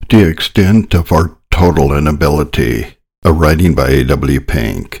The Extent of Our Total Inability, a writing by A.W.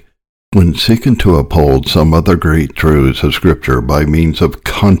 Pink. When seeking to uphold some other great truths of Scripture by means of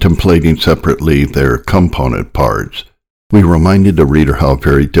contemplating separately their component parts, we reminded the reader how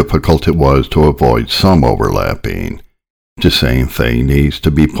very difficult it was to avoid some overlapping. The same thing needs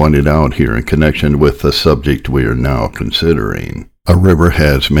to be pointed out here in connection with the subject we are now considering. A river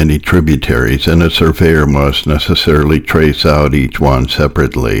has many tributaries, and a surveyor must necessarily trace out each one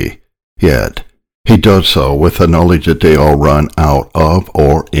separately. Yet, he does so with the knowledge that they all run out of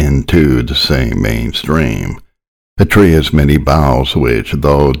or into the same main stream. A tree has many boughs which,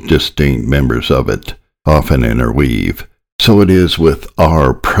 though distinct members of it, often interweave. So it is with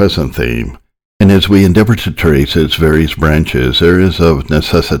our present theme, and as we endeavor to trace its various branches, there is of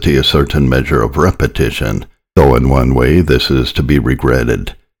necessity a certain measure of repetition, though in one way this is to be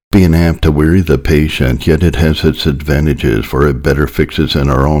regretted, being apt to weary the patient, yet it has its advantages, for it better fixes in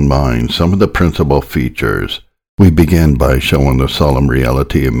our own minds some of the principal features. We begin by showing the solemn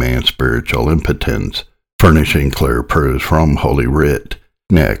reality of man's spiritual impotence, furnishing clear proofs from Holy Writ.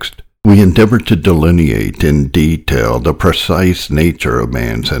 Next, we endeavor to delineate in detail the precise nature of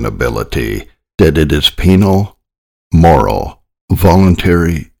man's inability, that it is penal, moral,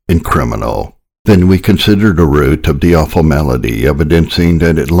 voluntary, and criminal. Then we consider the root of the awful malady, evidencing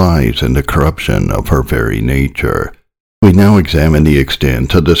that it lies in the corruption of her very nature. We now examine the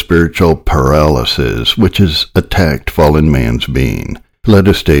extent of the spiritual paralysis which has attacked fallen man's being. Let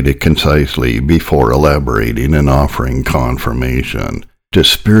us state it concisely before elaborating and offering confirmation. The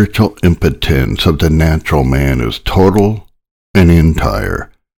spiritual impotence of the natural man is total and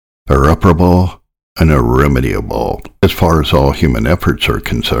entire, irreparable and irremediable, as far as all human efforts are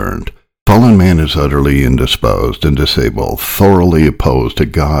concerned. Fallen man is utterly indisposed and disabled, thoroughly opposed to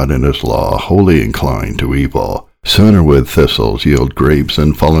God and his law, wholly inclined to evil. Sooner would thistles yield grapes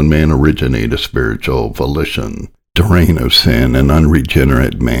than fallen man originate a spiritual volition. The reign of sin and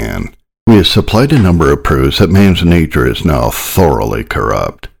unregenerate man. We have supplied a number of proofs that man's nature is now thoroughly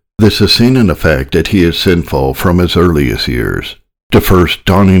corrupt. This is seen in the fact that he is sinful from his earliest years. The first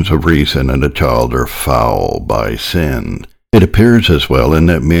dawnings of reason in a child are foul by sin. It appears as well in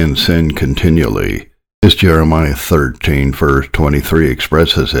that men sin continually, as Jeremiah 13, verse 23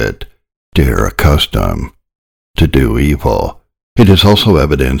 expresses it. They are accustomed to do evil. It is also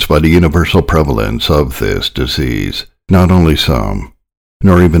evidenced by the universal prevalence of this disease. Not only some,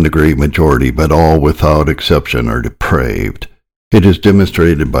 nor even the great majority, but all without exception are depraved. It is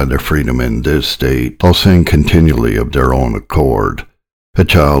demonstrated by their freedom in this state. All sin continually of their own accord. A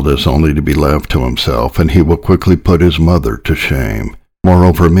child is only to be left to himself, and he will quickly put his mother to shame.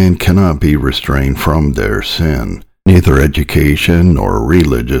 Moreover, men cannot be restrained from their sin. Neither education nor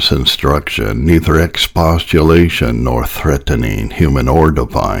religious instruction, neither expostulation nor threatening, human or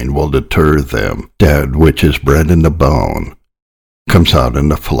divine, will deter them. That which is bred in the bone comes out in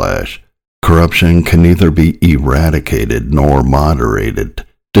the flesh. Corruption can neither be eradicated nor moderated.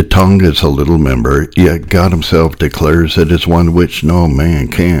 The tongue is a little member, yet God himself declares it is one which no man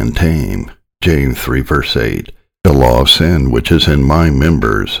can tame. James 3 verse 8. The law of sin which is in my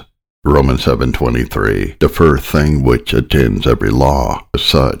members. Romans 7:23. The first thing which attends every law,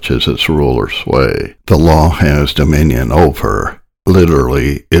 such is its rule or sway. The law has dominion over.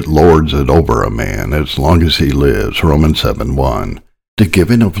 Literally, it lords it over a man as long as he lives. Romans 7:1. The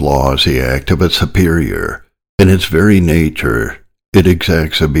giving of law is the act of a superior. In its very nature, it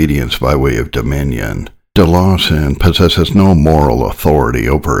exacts obedience by way of dominion. The law of sin possesses no moral authority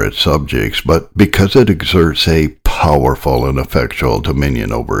over its subjects, but because it exerts a powerful and effectual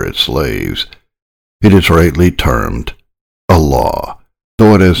dominion over its slaves, it is rightly termed a law.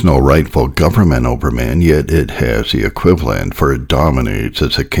 Though it has no rightful government over men, yet it has the equivalent, for it dominates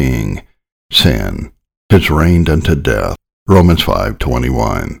as a king. Sin has reigned unto death. Romans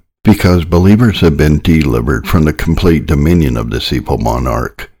 5:21. Because believers have been delivered from the complete dominion of this evil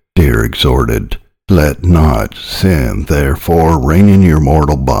monarch, they are exhorted, let not sin therefore reign in your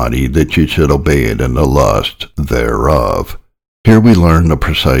mortal body, that you should obey it in the lust thereof. Here we learn the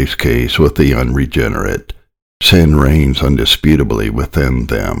precise case with the unregenerate. Sin reigns undisputably within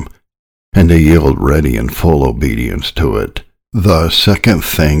them, and they yield ready and full obedience to it. The second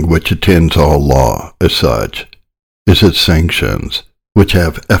thing which attends all law, as such, is its sanctions, which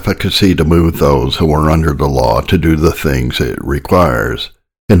have efficacy to move those who are under the law to do the things it requires.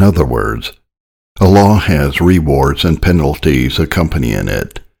 In other words, a law has rewards and penalties accompanying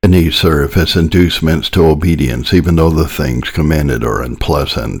it, and these serve as inducements to obedience even though the things commanded are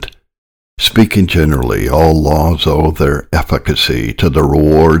unpleasant. Speaking generally, all laws owe their efficacy to the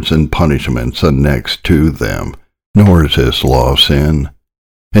rewards and punishments annexed to them, nor is this law of sin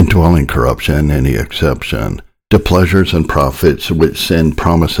indwelling corruption any exception. The pleasures and profits which sin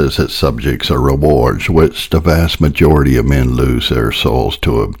promises its subjects are rewards which the vast majority of men lose their souls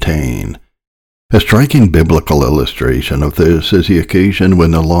to obtain. A striking biblical illustration of this is the occasion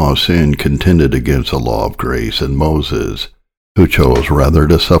when the law of sin contended against the law of grace in Moses, who chose rather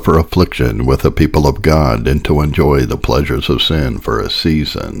to suffer affliction with the people of God than to enjoy the pleasures of sin for a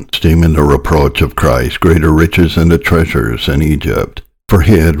season, esteeming the reproach of Christ greater riches than the treasures in Egypt. For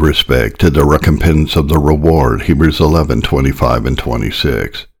he had respect to the recompense of the reward, Hebrews 11:25 and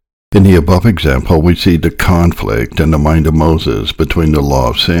 26. In the above example, we see the conflict in the mind of Moses between the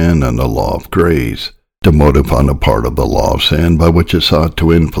law of sin and the law of grace, the motive on the part of the law of sin by which it sought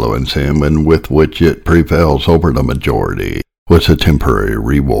to influence him and with which it prevails over the majority was a temporary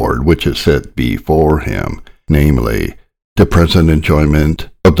reward which it set before him, namely, the present enjoyment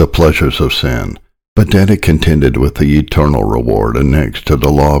of the pleasures of sin, but that it contended with the eternal reward annexed to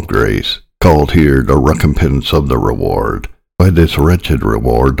the law of grace, called here the recompense of the reward. By this wretched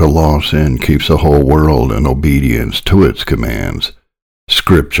reward, the law of sin keeps the whole world in obedience to its commands.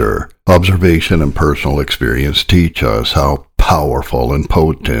 Scripture, observation, and personal experience teach us how powerful and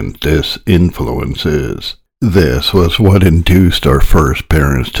potent this influence is. This was what induced our first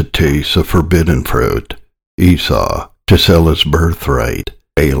parents to taste the forbidden fruit, Esau, to sell his birthright,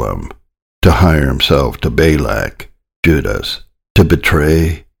 Balaam, to hire himself to Balak, Judas, to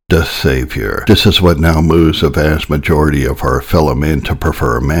betray the Savior. This is what now moves the vast majority of our fellow men to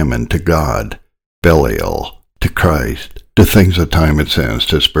prefer mammon to God, Belial to Christ, to things of time and sense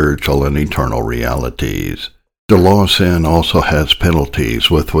to spiritual and eternal realities. The law of sin also has penalties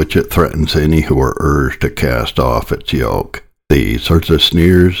with which it threatens any who are urged to cast off its yoke. These are the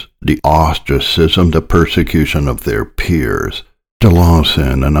sneers, the ostracism, the persecution of their peers. The law of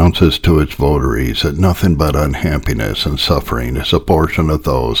sin announces to its votaries that nothing but unhappiness and suffering is a portion of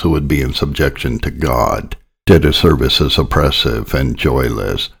those who would be in subjection to God. That his service is oppressive and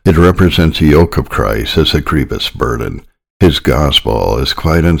joyless. It represents the yoke of Christ as a grievous burden. His gospel is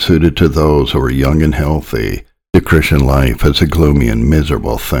quite unsuited to those who are young and healthy. The Christian life is a gloomy and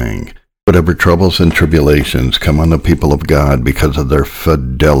miserable thing. Whatever troubles and tribulations come on the people of God because of their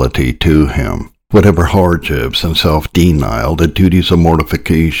fidelity to him, whatever hardships and self-denial the duties of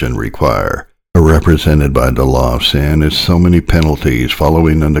mortification require, are represented by the law of sin as so many penalties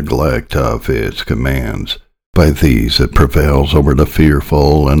following the neglect of its commands. By these it prevails over the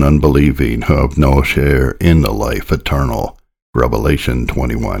fearful and unbelieving who have no share in the life eternal. Revelation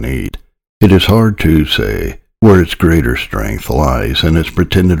 21:8. It is hard to say where its greater strength lies in its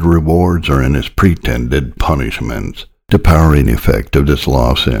pretended rewards or in its pretended punishments. The powering effect of this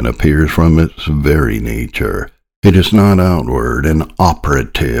law of sin appears from its very nature. It is not outward and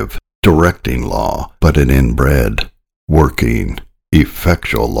operative, directing law, but an inbred, working,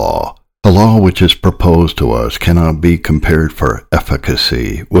 effectual law. A law which is proposed to us cannot be compared for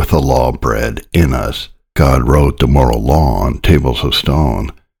efficacy with a law bred in us. God wrote the moral law on tables of stone,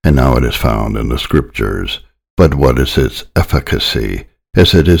 and now it is found in the Scriptures. But what is its efficacy?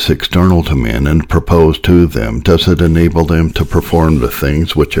 As it is external to men and proposed to them, does it enable them to perform the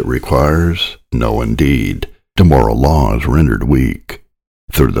things which it requires? No, indeed. The moral law is rendered weak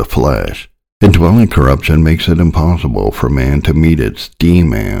through the flesh. Indwelling corruption makes it impossible for man to meet its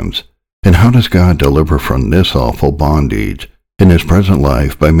demands. And how does God deliver from this awful bondage in his present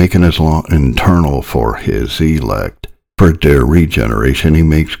life? By making his law internal for his elect. For their regeneration he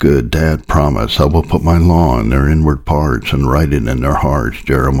makes good that promise, I will put my law in their inward parts and write it in their hearts,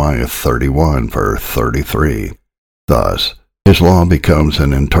 Jeremiah 31, verse 33. Thus, his law becomes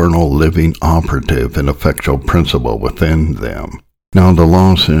an internal, living, operative, and effectual principle within them. Now the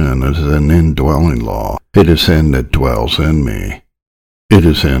law of sin is an indwelling law. It is sin that dwells in me. It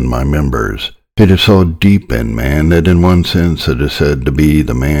is in my members. It is so deep in man that in one sense it is said to be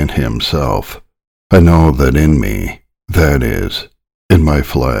the man himself. I know that in me, that is, in my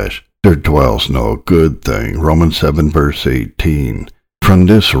flesh, there dwells no good thing. Romans 7, verse 18. From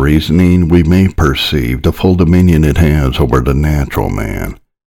this reasoning we may perceive the full dominion it has over the natural man.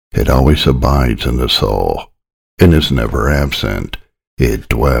 It always abides in the soul, and is never absent. It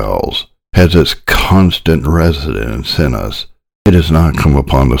dwells, has its constant residence in us. It does not come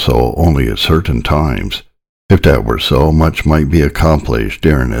upon the soul only at certain times. If that were so, much might be accomplished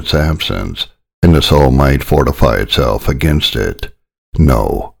during its absence, and the soul might fortify itself against it.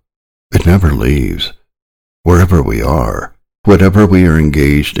 No, it never leaves. Wherever we are, whatever we are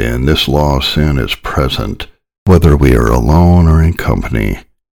engaged in, this law of sin is present, whether we are alone or in company.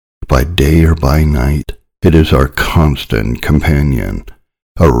 By day or by night, it is our constant companion.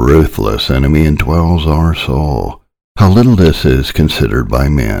 A ruthless enemy indwells our soul. How little this is considered by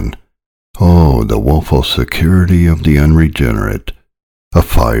men. Oh, the woeful security of the unregenerate. A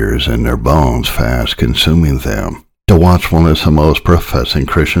fire's in their bones, fast consuming them. The watchfulness of most professing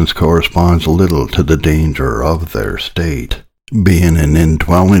Christians corresponds little to the danger of their state. Being an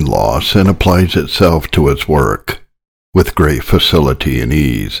indwelling law, sin applies itself to its work with great facility and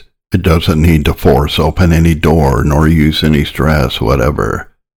ease. It doesn't need to force open any door nor use any stress whatever.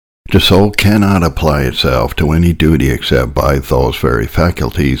 The soul cannot apply itself to any duty except by those very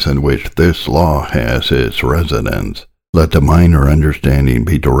faculties in which this law has its residence. Let the mind or understanding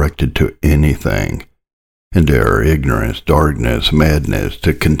be directed to anything, and there are ignorance, darkness, madness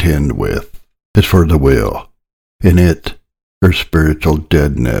to contend with. As for the will, in it are spiritual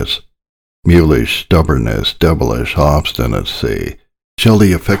deadness, mulish stubbornness, devilish obstinacy. Shall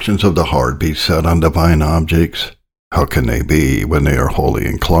the affections of the heart be set on divine objects? How can they be when they are wholly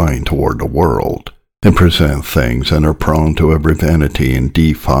inclined toward the world, and present things and are prone to every vanity and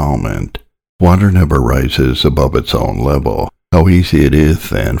defilement? Water never rises above its own level. How easy it is,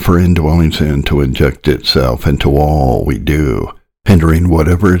 then, for indwelling sin to inject itself into all we do, hindering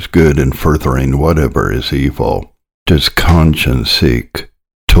whatever is good and furthering whatever is evil. Does conscience seek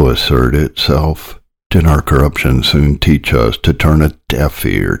to assert itself? Did our corruption soon teach us to turn a deaf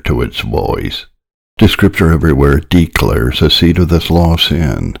ear to its voice? The Scripture everywhere declares the seed of this law of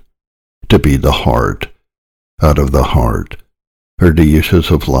sin to be the heart. Out of the heart are the issues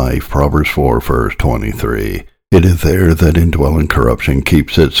of life, Proverbs 4, verse 23. It is there that indwelling corruption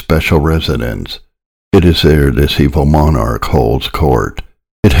keeps its special residence. It is there this evil monarch holds court.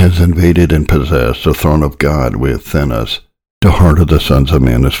 It has invaded and possessed the throne of God within us. The heart of the sons of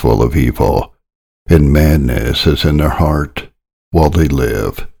men is full of evil, and madness is in their heart while they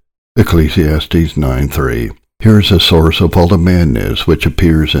live. Ecclesiastes 9:3. Here is the source of all the madness which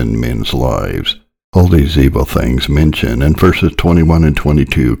appears in men's lives. All these evil things mentioned in verses 21 and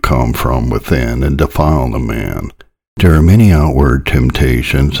 22 come from within and defile the man. There are many outward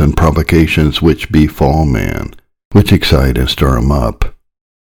temptations and provocations which befall man, which excite and stir him up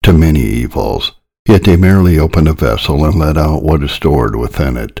to many evils. Yet they merely open a vessel and let out what is stored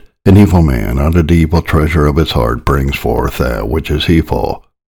within it. An evil man out of the evil treasure of his heart brings forth that which is evil.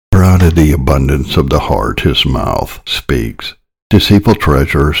 For out of the abundance of the heart his mouth speaks. This evil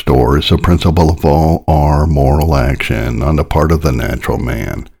treasure or store is the principle of all our moral action on the part of the natural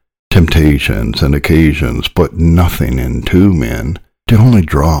man. Temptations and occasions put nothing into men. They only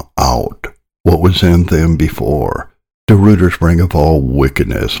draw out what was in them before. The root or spring of all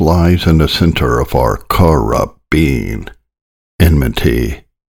wickedness lies in the center of our corrupt being. Enmity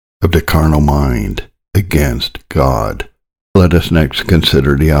of the carnal mind against God. Let us next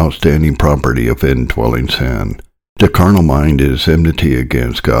consider the outstanding property of indwelling sin. The carnal mind is enmity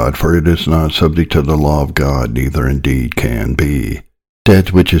against God, for it is not subject to the law of God, neither indeed can be.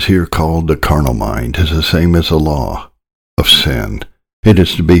 That which is here called the carnal mind is the same as the law of sin. It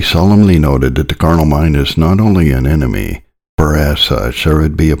is to be solemnly noted that the carnal mind is not only an enemy, for as such there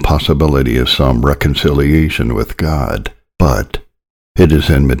would be a possibility of some reconciliation with God, but it is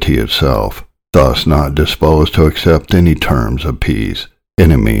enmity itself, thus not disposed to accept any terms of peace.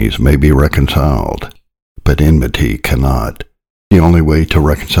 Enemies may be reconciled, but enmity cannot. The only way to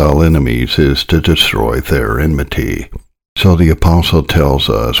reconcile enemies is to destroy their enmity. So the apostle tells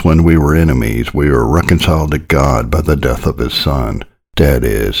us, when we were enemies, we were reconciled to God by the death of his Son. That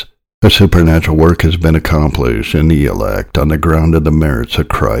is, a supernatural work has been accomplished in the elect on the ground of the merits of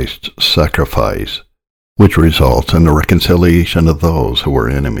Christ's sacrifice, which results in the reconciliation of those who were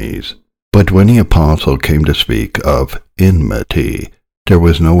enemies. But when the apostle came to speak of enmity, there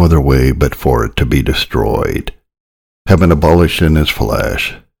was no other way but for it to be destroyed. Having abolished in his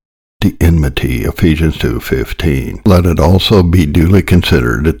flesh the enmity, Ephesians 2:15. Let it also be duly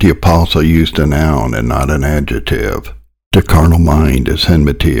considered that the apostle used a noun and not an adjective. The carnal mind is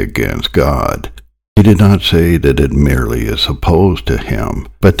enmity against God. He did not say that it merely is opposed to him,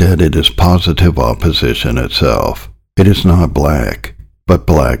 but that it is positive opposition itself. It is not black, but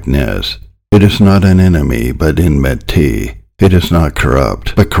blackness. It is not an enemy, but enmity. It is not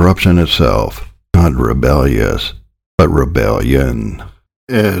corrupt, but corruption itself. Not rebellious, but rebellion.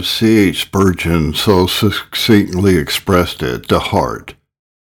 As C.H. Spurgeon so succinctly expressed it, the heart,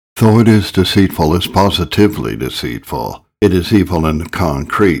 though it is deceitful, is positively deceitful. It is evil in the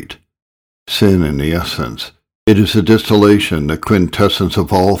concrete, sin in the essence. It is the distillation, the quintessence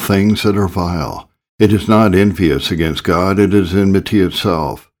of all things that are vile. It is not envious against God, it is enmity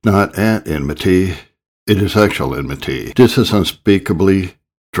itself. Not at enmity, it is actual enmity. This is unspeakably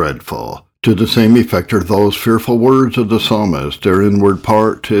dreadful. To the same effect are those fearful words of the psalmist, their inward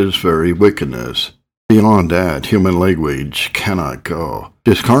part is very wickedness. Beyond that, human language cannot go.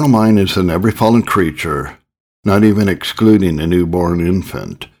 This carnal mind is in every fallen creature, not even excluding a newborn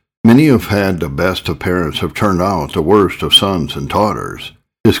infant. Many who have had the best of parents have turned out the worst of sons and daughters.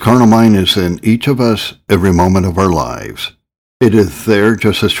 This carnal mind is in each of us every moment of our lives. It is there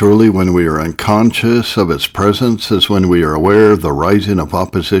just as truly when we are unconscious of its presence as when we are aware of the rising of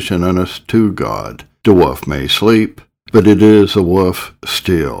opposition in us to God. The wolf may sleep, but it is a wolf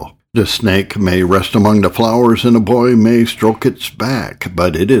still. The snake may rest among the flowers and the boy may stroke its back,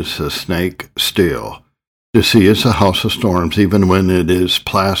 but it is a snake still. The sea is a house of storms even when it is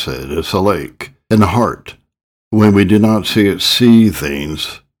placid as a lake. And the heart, when we do not see its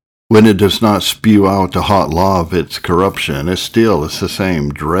seethings, when it does not spew out the hot law of its corruption, it still is the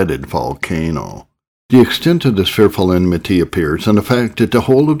same dreaded volcano. The extent of this fearful enmity appears in the fact that the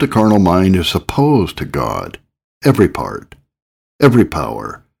whole of the carnal mind is opposed to God. Every part, every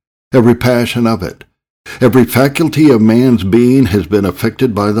power, every passion of it, every faculty of man's being has been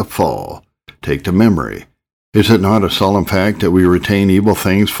affected by the fall. Take the memory. Is it not a solemn fact that we retain evil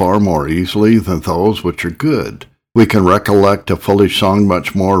things far more easily than those which are good? We can recollect a foolish song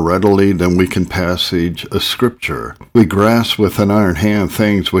much more readily than we can passage a scripture. We grasp with an iron hand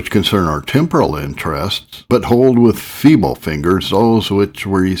things which concern our temporal interests, but hold with feeble fingers those which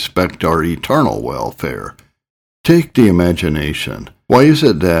respect our eternal welfare. Take the imagination. Why is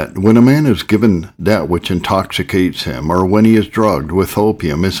it that when a man is given that which intoxicates him, or when he is drugged with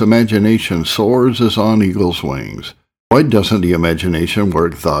opium, his imagination soars as on eagle's wings? Why doesn't the imagination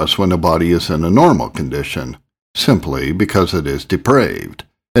work thus when the body is in a normal condition? Simply because it is depraved.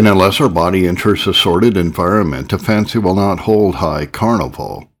 And unless our body enters a sordid environment, the fancy will not hold high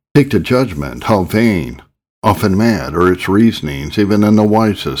carnival. Take the judgment, how vain, often mad, are its reasonings, even in the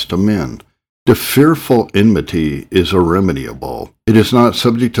wisest of men. The fearful enmity is irremediable. It is not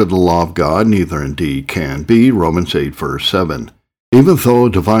subject to the law of God, neither indeed can be. Romans 8, verse 7. Even though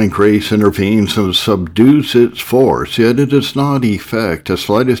divine grace intervenes and subdues its force, yet it does not effect the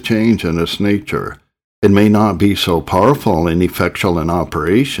slightest change in its nature. It may not be so powerful and effectual in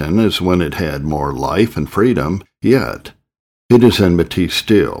operation as when it had more life and freedom, yet it is enmity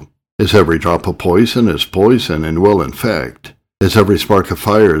still. As every drop of poison is poison and will infect, as every spark of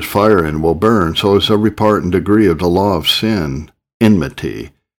fire is fire and will burn, so is every part and degree of the law of sin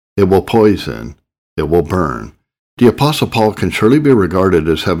enmity. It will poison, it will burn. The Apostle Paul can surely be regarded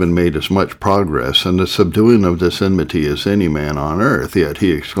as having made as much progress in the subduing of this enmity as any man on earth, yet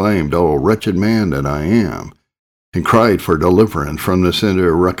he exclaimed, "O wretched man that I am," and cried for deliverance from this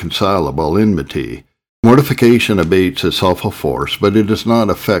irreconcilable enmity. Mortification abates its awful force, but it does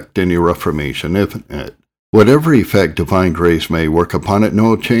not effect any reformation in it. Whatever effect divine grace may work upon it,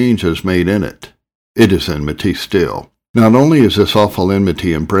 no change is made in it. It is enmity still. Not only is this awful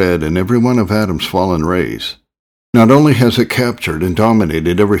enmity inbred in every one of Adam's fallen race, not only has it captured and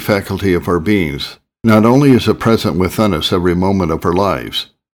dominated every faculty of our beings, not only is it present within us every moment of our lives,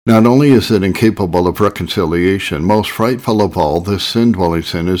 not only is it incapable of reconciliation, most frightful of all, this indwelling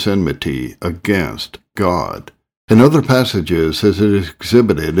sin is enmity against God. In other passages, as it is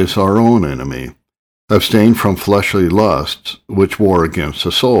exhibited as our own enemy. Abstain from fleshly lusts, which war against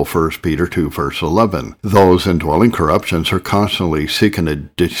the soul, 1 Peter 2, verse 11. Those indwelling corruptions are constantly seeking to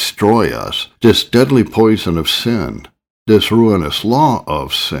destroy us. This deadly poison of sin, this ruinous law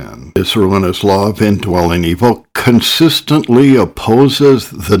of sin, this ruinous law of indwelling evil, consistently opposes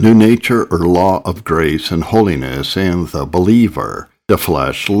the new nature or law of grace and holiness in the believer. The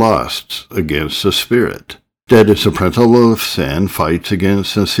flesh lusts against the spirit. That is the principle of sin, fights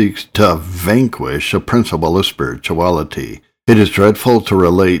against and seeks to vanquish a principle of spirituality. It is dreadful to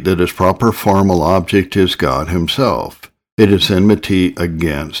relate that its proper formal object is God himself. It is enmity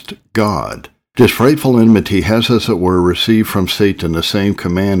against God. This frightful enmity has, as it were, received from Satan the same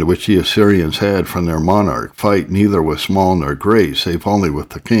command which the Assyrians had from their monarch: fight neither with small nor great, save only with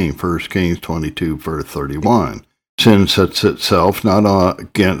the king, 1 Kings 22, verse 31. Sin sets itself not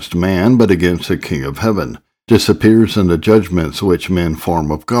against man, but against the King of heaven. This appears in the judgments which men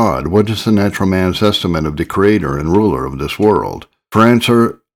form of God. What is the natural man's estimate of the Creator and ruler of this world? For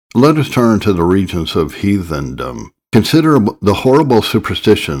answer, let us turn to the regions of heathendom. Consider the horrible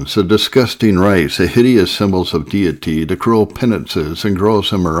superstitions, the disgusting rites, the hideous symbols of deity, the cruel penances and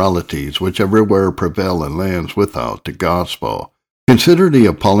gross immoralities which everywhere prevail in lands without the gospel. Consider the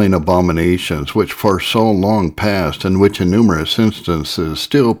appalling abominations which for so long past, and which in numerous instances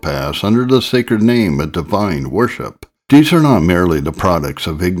still pass, under the sacred name of divine worship. These are not merely the products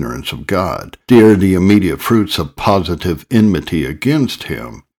of ignorance of God. They are the immediate fruits of positive enmity against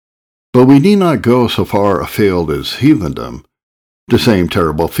him. But we need not go so far afield as heathendom. The same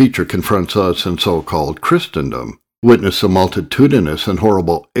terrible feature confronts us in so-called Christendom. Witness the multitudinous and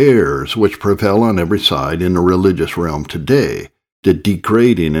horrible errors which prevail on every side in the religious realm today, the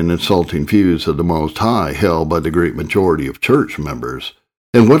degrading and insulting views of the Most High held by the great majority of church members.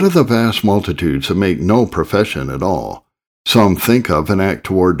 And what of the vast multitudes that make no profession at all? Some think of and act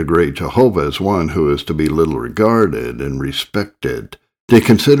toward the great Jehovah as one who is to be little regarded and respected. They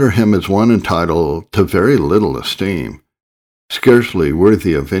consider him as one entitled to very little esteem, scarcely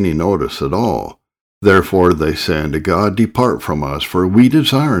worthy of any notice at all. Therefore they say unto God, Depart from us, for we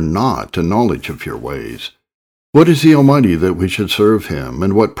desire not the knowledge of your ways. What is the Almighty that we should serve him,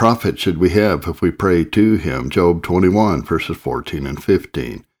 and what profit should we have if we pray to him? Job 21, verses 14 and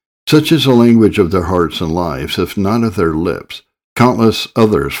 15. Such is the language of their hearts and lives, if not of their lips. Countless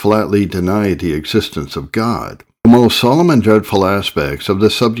others flatly deny the existence of God. The most solemn and dreadful aspects of the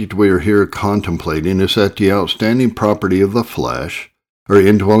subject we are here contemplating is that the outstanding property of the flesh, or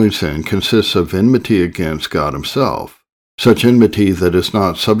indwelling sin, consists of enmity against God himself. Such enmity that is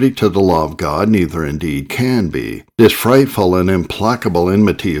not subject to the law of God, neither indeed can be. This frightful and implacable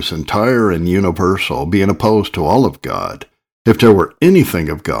enmity is entire and universal, being opposed to all of God. If there were anything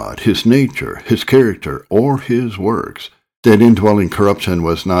of God, his nature, his character, or his works, that indwelling corruption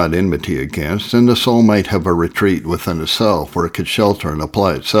was not enmity against, then the soul might have a retreat within itself where it could shelter and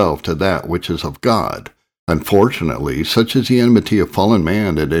apply itself to that which is of God. Unfortunately, such is the enmity of fallen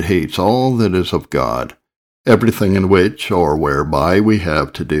man that it hates all that is of God, everything in which or whereby we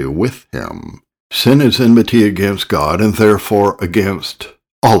have to do with him. Sin is enmity against God, and therefore against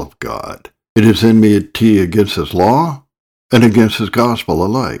all of God. It is enmity against his law and against his gospel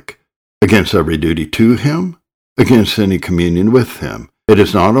alike, against every duty to him, against any communion with him. It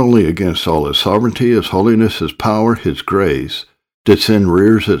is not only against all his sovereignty, his holiness, his power, his grace, that sin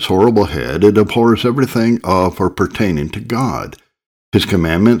rears its horrible head. It abhors everything of or pertaining to God, his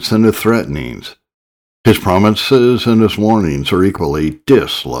commandments and his threatenings. His promises and his warnings are equally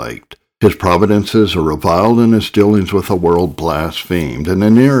disliked. His providences are reviled and his dealings with the world blasphemed, and the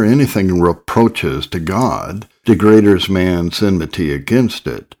nearer anything reproaches to God, the greater is man's enmity against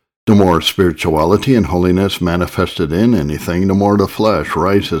it. The more spirituality and holiness manifested in anything, the more the flesh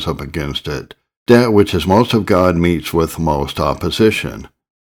rises up against it. That which is most of God meets with most opposition.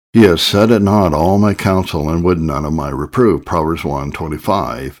 He has set at naught all my counsel and would none of my reproof, Proverbs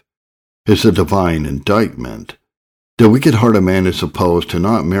 1:25, is a divine indictment. The wicked heart of man is opposed to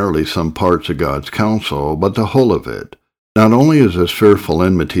not merely some parts of God's counsel, but the whole of it. Not only is this fearful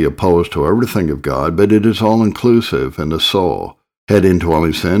enmity opposed to everything of God, but it is all-inclusive in the soul. Had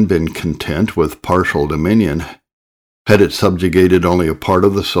indwelling sin been content with partial dominion, had it subjugated only a part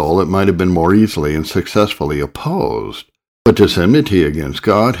of the soul, it might have been more easily and successfully opposed. But this enmity against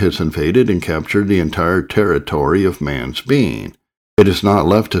God has invaded and captured the entire territory of man's being. It has not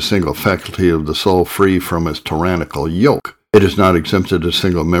left a single faculty of the soul free from its tyrannical yoke. It has not exempted a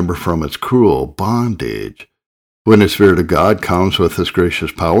single member from its cruel bondage. When the Spirit of God comes with his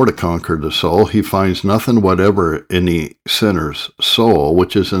gracious power to conquer the soul, he finds nothing whatever in the sinner's soul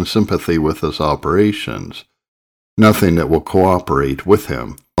which is in sympathy with his operations. Nothing that will cooperate with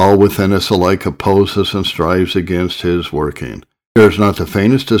him. All within us alike opposes and strives against his working. There is not the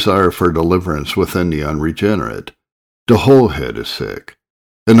faintest desire for deliverance within the unregenerate. The whole head is sick,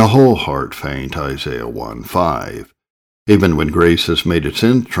 and the whole heart faint, Isaiah 1:5. Even when grace has made its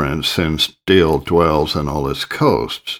entrance, sin still dwells in all its coasts.